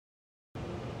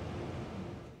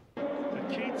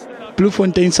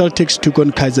Bloemfontein Celtic took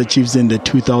on Kaizer Chiefs in the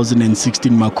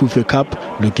 2016 Macufe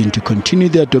Cup, looking to continue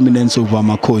their dominance over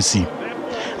Macufe.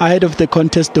 Ahead of the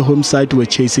contest, the home side were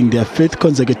chasing their fifth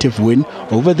consecutive win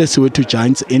over the Soweto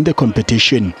Giants in the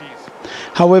competition.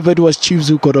 However, it was Chiefs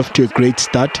who got off to a great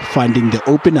start, finding the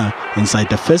opener inside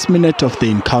the first minute of the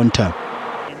encounter.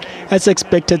 As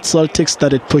expected, Celtic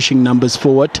started pushing numbers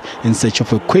forward in search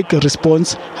of a quick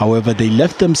response. However, they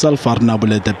left themselves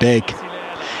vulnerable at the back.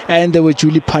 And they were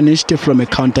duly punished from a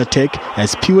counter-attack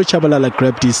as Piwe Chabalala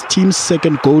grabbed his team's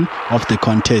second goal of the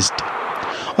contest.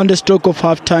 On the stroke of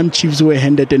half-time, Chiefs were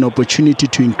handed an opportunity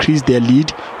to increase their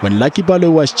lead when Lucky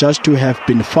Balo was judged to have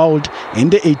been fouled in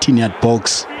the 18-yard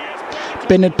box.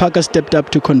 Bennett Parker stepped up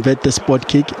to convert the spot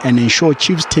kick and ensure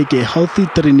Chiefs take a healthy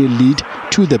 3-0 lead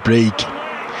to the break.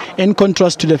 In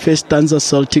contrast to the first stanza,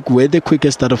 Celtic were the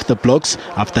quickest out of the blocks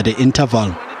after the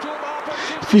interval.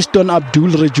 Fiston Abdul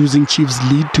reducing Chiefs'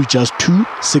 lead to just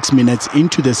 6 minutes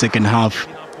into the second half.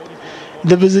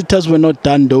 The visitors were not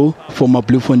done though, former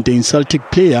Bloemfontein Celtic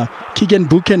player Keegan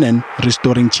Buchanan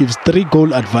restoring Chiefs'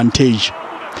 3-goal advantage.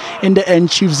 In the end,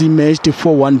 Chiefs emerged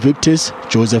 4-1 victors.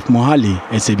 Joseph Mohali,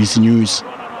 SABC News.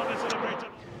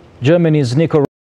 Germany's Nico